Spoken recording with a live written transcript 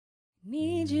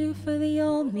Need you for the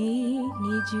old me,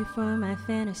 need you for my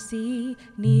fantasy,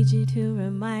 need you to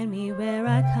remind me where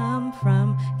I come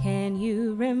from. Can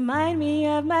you remind me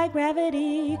of my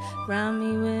gravity? Ground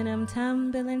me when I'm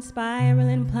tumbling,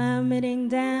 spiraling, plummeting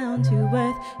down to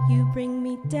earth. You bring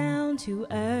me down to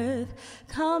earth.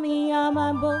 Call me on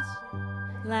my bullshit.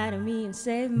 Lie to me and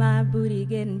save my booty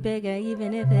getting bigger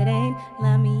even if it ain't.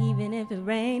 Love me even if it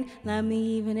rain, love me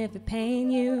even if it pain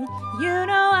you. You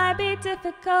know I be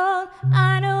difficult,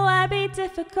 I know I be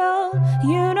difficult.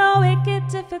 You know it get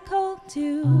difficult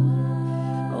to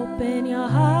open your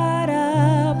heart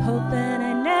up, hoping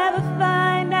I never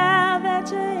find out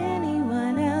that you're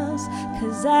anyone else.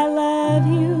 Cause I love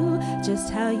you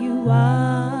just how you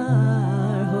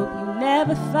are. Hope you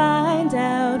never find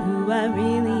out who I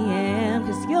really am.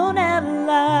 Cause you'll never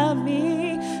love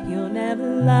me, you'll never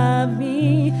love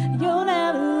me, you'll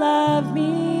never love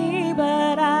me.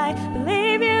 But I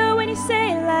believe you when you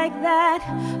say it like that.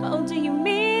 Oh, do you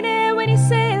mean it when you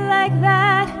say it like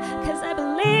that? Cause I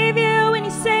believe you when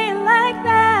you say it like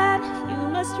that. You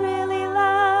must really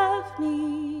love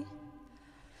me.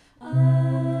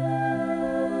 Oh.